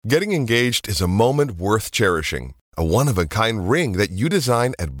Getting engaged is a moment worth cherishing. A one-of-a-kind ring that you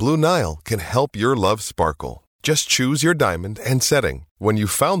design at Blue Nile can help your love sparkle. Just choose your diamond and setting. When you've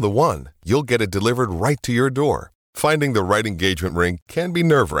found the one, you'll get it delivered right to your door. Finding the right engagement ring can be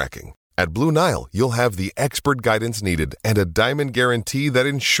nerve-wracking. At Blue Nile, you'll have the expert guidance needed and a diamond guarantee that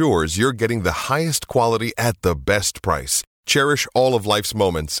ensures you're getting the highest quality at the best price. Cherish all of life's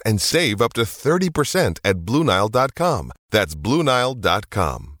moments and save up to 30% at BlueNile.com. That's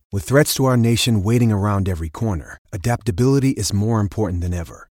BlueNile.com. With threats to our nation waiting around every corner, adaptability is more important than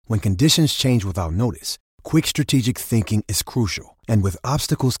ever. When conditions change without notice, quick strategic thinking is crucial. And with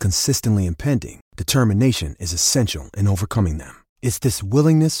obstacles consistently impending, determination is essential in overcoming them. It's this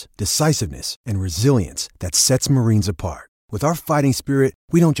willingness, decisiveness, and resilience that sets Marines apart. With our fighting spirit,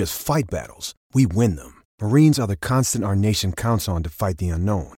 we don't just fight battles, we win them. Marines are the constant our nation counts on to fight the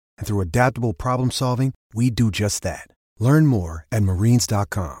unknown. And through adaptable problem solving, we do just that. Learn more at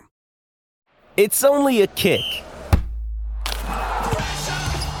Marines.com. It's only a kick,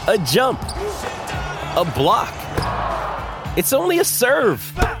 a jump, a block. It's only a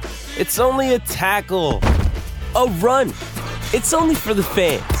serve. It's only a tackle, a run. It's only for the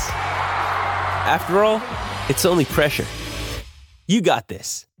fans. After all, it's only pressure. You got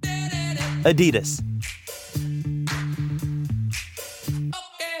this. Adidas.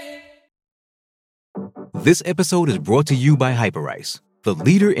 This episode is brought to you by Hyperice, the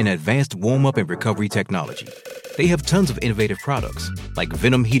leader in advanced warm-up and recovery technology. They have tons of innovative products, like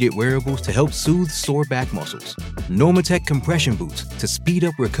Venom-heated wearables to help soothe sore back muscles, Normatec compression boots to speed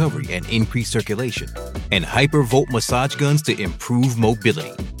up recovery and increase circulation, and Hypervolt massage guns to improve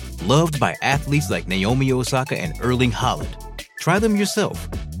mobility. Loved by athletes like Naomi Osaka and Erling Haaland. Try them yourself.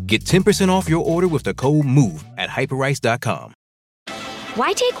 Get 10% off your order with the code MOVE at Hyperice.com.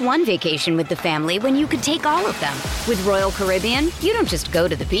 Why take one vacation with the family when you could take all of them? With Royal Caribbean, you don't just go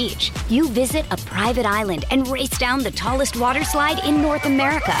to the beach. You visit a private island and race down the tallest water slide in North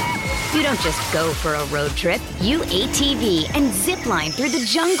America. You don't just go for a road trip. You ATV and zip line through the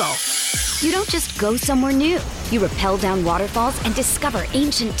jungle. You don't just go somewhere new. You rappel down waterfalls and discover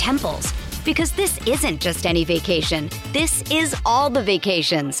ancient temples. Because this isn't just any vacation. This is all the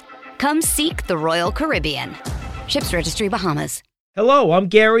vacations. Come seek the Royal Caribbean. Ships Registry, Bahamas. Hello, I'm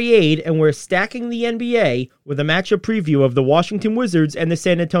Gary Ade, and we're stacking the NBA with a matchup preview of the Washington Wizards and the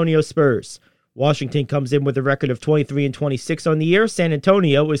San Antonio Spurs. Washington comes in with a record of 23-26 on the year. San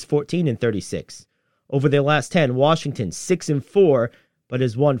Antonio is 14-36. Over their last 10, Washington 6-4, but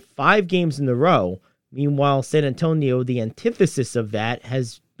has won 5 games in a row. Meanwhile, San Antonio, the antithesis of that,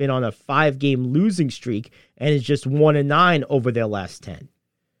 has been on a 5-game losing streak and is just 1-9 over their last 10.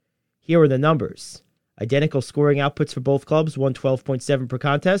 Here are the numbers. Identical scoring outputs for both clubs, 112.7 per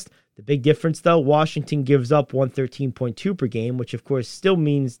contest. The big difference, though, Washington gives up 113.2 per game, which, of course, still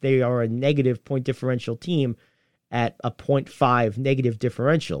means they are a negative point differential team at a 0.5 negative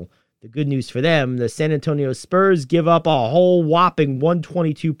differential. The good news for them, the San Antonio Spurs give up a whole whopping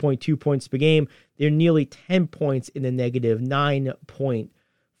 122.2 points per game. They're nearly 10 points in the negative,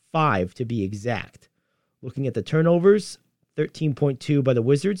 9.5 to be exact. Looking at the turnovers, 13.2 by the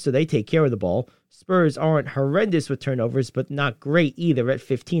Wizards, so they take care of the ball. Spurs aren't horrendous with turnovers, but not great either at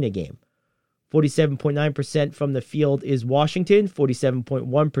 15 a game. 47.9% from the field is Washington.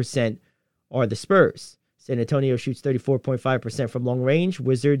 47.1% are the Spurs. San Antonio shoots 34.5% from long range.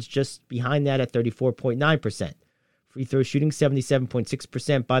 Wizards just behind that at 34.9%. Free throw shooting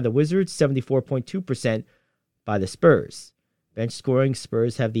 77.6% by the Wizards, 74.2% by the Spurs. Bench scoring,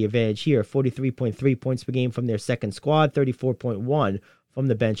 Spurs have the advantage here. 43.3 points per game from their second squad, 34.1 from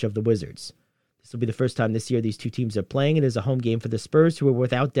the bench of the Wizards. This will be the first time this year these two teams are playing. It is a home game for the Spurs, who are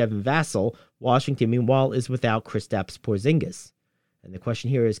without Devin Vassell. Washington, meanwhile, is without Kristaps Porzingis. And the question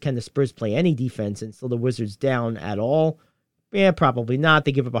here is, can the Spurs play any defense and slow the Wizards down at all? Yeah, probably not.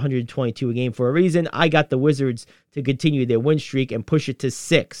 They give up 122 a game for a reason. I got the Wizards to continue their win streak and push it to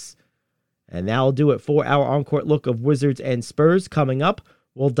 6. And that'll do it for our on-court look of Wizards and Spurs. Coming up,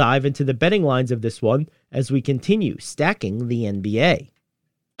 we'll dive into the betting lines of this one as we continue stacking the NBA.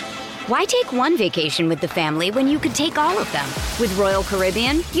 Why take one vacation with the family when you could take all of them? With Royal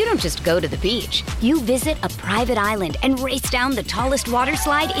Caribbean, you don't just go to the beach. You visit a private island and race down the tallest water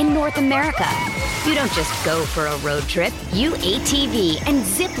slide in North America. You don't just go for a road trip. You ATV and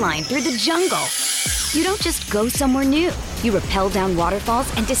zip line through the jungle. You don't just go somewhere new. You rappel down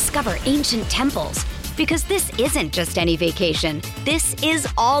waterfalls and discover ancient temples. Because this isn't just any vacation. This is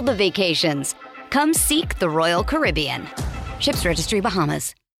all the vacations. Come seek the Royal Caribbean. Ships Registry,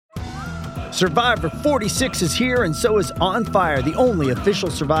 Bahamas. Survivor 46 is here, and so is On Fire, the only official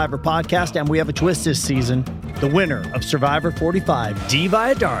Survivor podcast, and we have a twist this season. The winner of Survivor 45, Dee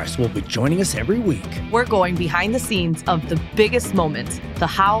Valladares, will be joining us every week. We're going behind the scenes of the biggest moments, the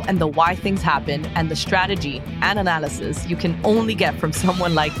how and the why things happen, and the strategy and analysis you can only get from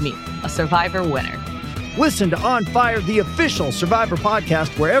someone like me, a Survivor winner. Listen to On Fire, the official Survivor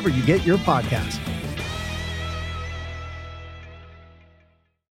podcast, wherever you get your podcasts.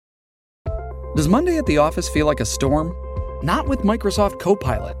 Does Monday at the office feel like a storm? Not with Microsoft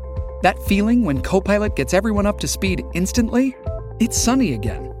Copilot. That feeling when Copilot gets everyone up to speed instantly? It's sunny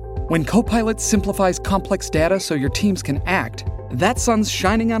again. When Copilot simplifies complex data so your teams can act, that sun's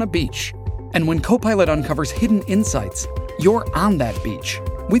shining on a beach. And when Copilot uncovers hidden insights, you're on that beach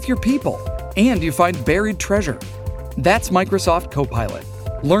with your people, and you find buried treasure. That's Microsoft Copilot.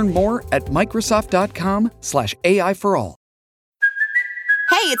 Learn more at Microsoft.com/AI for all.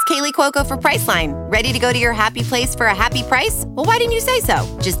 Hey, it's Kaylee Cuoco for Priceline. Ready to go to your happy place for a happy price? Well, why didn't you say so?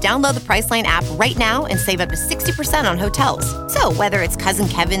 Just download the Priceline app right now and save up to 60% on hotels. So whether it's Cousin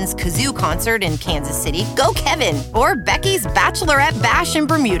Kevin's Kazoo Concert in Kansas City, go Kevin, or Becky's Bachelorette Bash in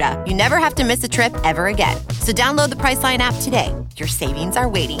Bermuda, you never have to miss a trip ever again. So download the Priceline app today. Your savings are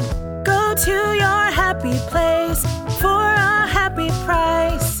waiting. Go to your happy place for a happy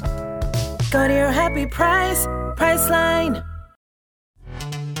price. Go to your happy price, Priceline.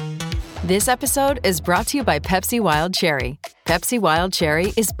 This episode is brought to you by Pepsi Wild Cherry. Pepsi Wild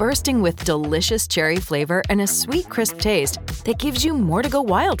Cherry is bursting with delicious cherry flavor and a sweet, crisp taste that gives you more to go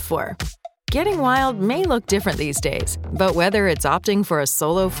wild for. Getting wild may look different these days, but whether it's opting for a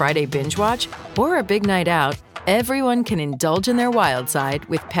solo Friday binge watch or a big night out, everyone can indulge in their wild side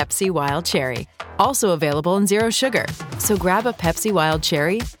with Pepsi Wild Cherry. Also available in Zero Sugar. So grab a Pepsi Wild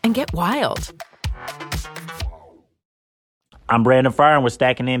Cherry and get wild. I'm Brandon Fryer, and we're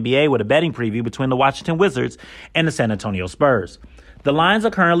stacking the NBA with a betting preview between the Washington Wizards and the San Antonio Spurs. The lines are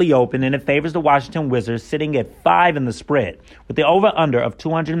currently open, and it favors the Washington Wizards sitting at 5 in the spread, with the over-under of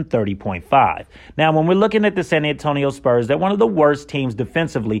 230.5. Now, when we're looking at the San Antonio Spurs, they're one of the worst teams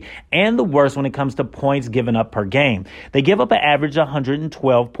defensively and the worst when it comes to points given up per game. They give up an average of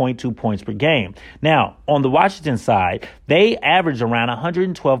 112.2 points per game. Now, on the Washington side, they average around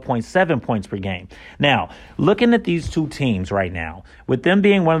 112.7 points per game. Now, looking at these two teams right now, with them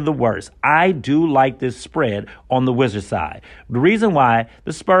being one of the worst, I do like this spread on the Wizards side. The reason why,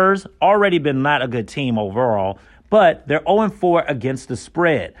 the Spurs already been not a good team overall, but they're 0-4 against the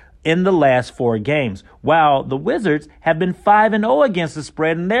spread in the last 4 games, while the Wizards have been 5-0 against the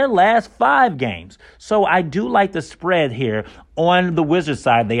spread in their last 5 games. So I do like the spread here on the Wizards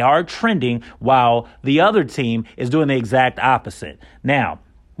side. They are trending while the other team is doing the exact opposite. Now,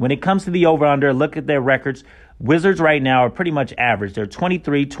 when it comes to the over-under, look at their records. Wizards right now are pretty much average. They're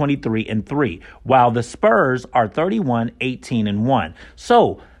 23, 23, and 3, while the Spurs are 31, 18, and 1.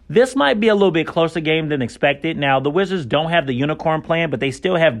 So this might be a little bit closer game than expected. Now, the Wizards don't have the unicorn plan, but they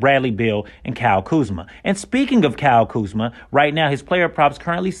still have Bradley Beal and Kyle Kuzma. And speaking of Kyle Kuzma, right now his player props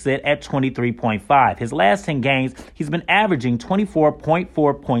currently sit at 23.5. His last 10 games, he's been averaging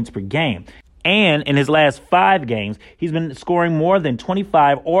 24.4 points per game. And in his last 5 games, he's been scoring more than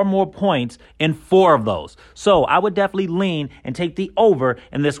 25 or more points in 4 of those. So I would definitely lean and take the over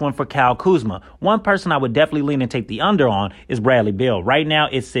in this one for Kyle Kuzma. One person I would definitely lean and take the under on is Bradley Beal. Right now,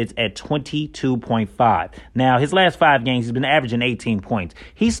 it sits at 22.5. Now, his last 5 games, he's been averaging 18 points.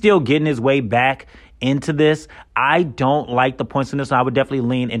 He's still getting his way back into this. I don't like the points in this one. I would definitely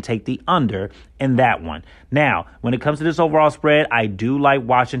lean and take the under in that one. Now, when it comes to this overall spread, I do like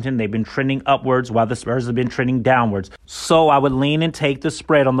Washington. They've been trending upwards while the Spurs have been trending downwards. So I would lean and take the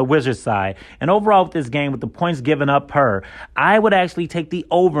spread on the Wizards side. And overall with this game, with the points given up per, I would actually take the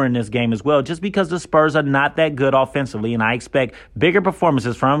over in this game as well, just because the Spurs are not that good offensively, and I expect bigger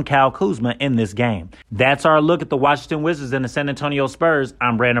performances from Kyle Kuzma in this game. That's our look at the Washington Wizards and the San Antonio Spurs.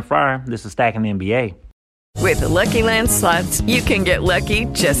 I'm Brandon Fryer. This is Stacking the NBA. With the Lucky Land Slots, you can get lucky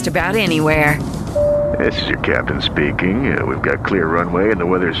just about anywhere. This is your captain speaking. We've got clear runway and the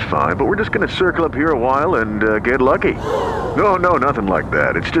weather's fine, but we're just going to circle up here a while and get lucky. No, nothing like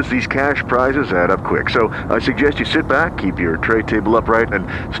that. It's just these cash prizes add up quick. So I suggest you sit back, keep your tray table upright, and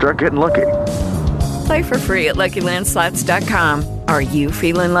start getting lucky. Play for free at LuckyLandSlots.com. Are you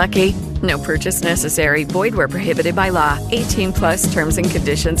feeling lucky? No purchase necessary. Void where prohibited by law. 18+ terms and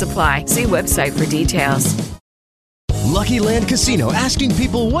conditions apply. See website for details. Lucky Land Casino, asking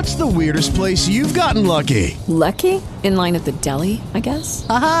people, what's the weirdest place you've gotten lucky? Lucky? In line at the deli, I guess?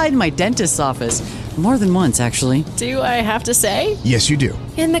 Aha, in my dentist's office. More than once, actually. Do I have to say? Yes, you do.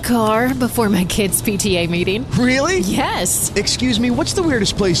 In the car before my kids' PTA meeting. Really? Yes. Excuse me, what's the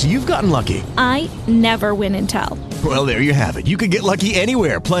weirdest place you've gotten lucky? I never win and tell. Well, there you have it. You can get lucky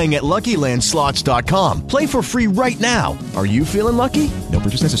anywhere, playing at LuckyLandSlots.com. Play for free right now. Are you feeling lucky? No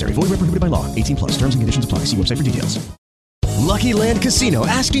purchase necessary. Void where prohibited by law. 18 plus. Terms and conditions apply. See website for details. Lucky Land Casino,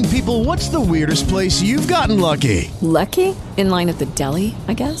 asking people, what's the weirdest place you've gotten lucky? Lucky? In line at the deli,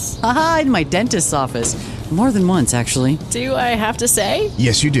 I guess? Aha, in my dentist's office. More than once, actually. Do I have to say?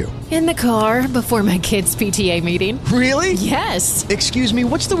 Yes, you do. In the car before my kids' PTA meeting. Really? Yes. Excuse me,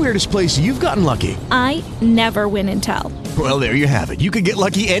 what's the weirdest place you've gotten lucky? I never win and tell. Well, there you have it. You can get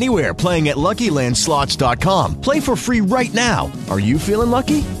lucky anywhere, playing at LuckyLandSlots.com. Play for free right now. Are you feeling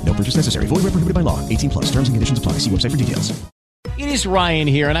lucky? No purchase necessary. Void where prohibited by law. 18 plus. Terms and conditions apply. See website for details. It is Ryan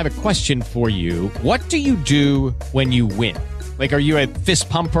here, and I have a question for you. What do you do when you win? Like, are you a fist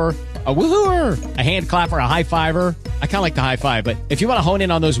pumper, a woohooer, a hand clapper, a high fiver? I kind of like the high five, but if you want to hone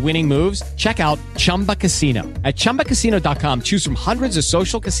in on those winning moves, check out Chumba Casino. At ChumbaCasino.com, choose from hundreds of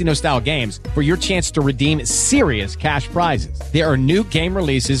social casino-style games for your chance to redeem serious cash prizes. There are new game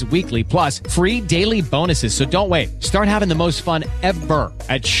releases weekly, plus free daily bonuses. So don't wait. Start having the most fun ever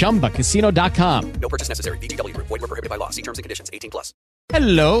at ChumbaCasino.com. No purchase necessary. VGW. Void where prohibited by law. See terms and conditions. 18 plus.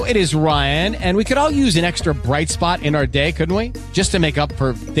 Hello, it is Ryan, and we could all use an extra bright spot in our day, couldn't we? Just to make up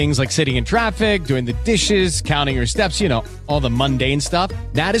for things like sitting in traffic, doing the dishes, counting your steps, you know, all the mundane stuff.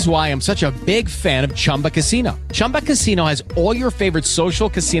 That is why I'm such a big fan of Chumba Casino. Chumba Casino has all your favorite social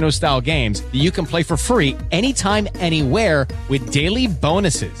casino-style games that you can play for free anytime, anywhere with daily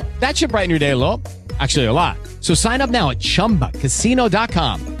bonuses. That should brighten your day a little. Actually, a lot. So sign up now at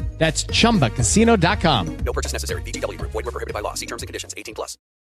ChumbaCasino.com. That's ChumbaCasino.com. No purchase necessary. VGW. Void where prohibited by law. See terms and conditions. 18 plus.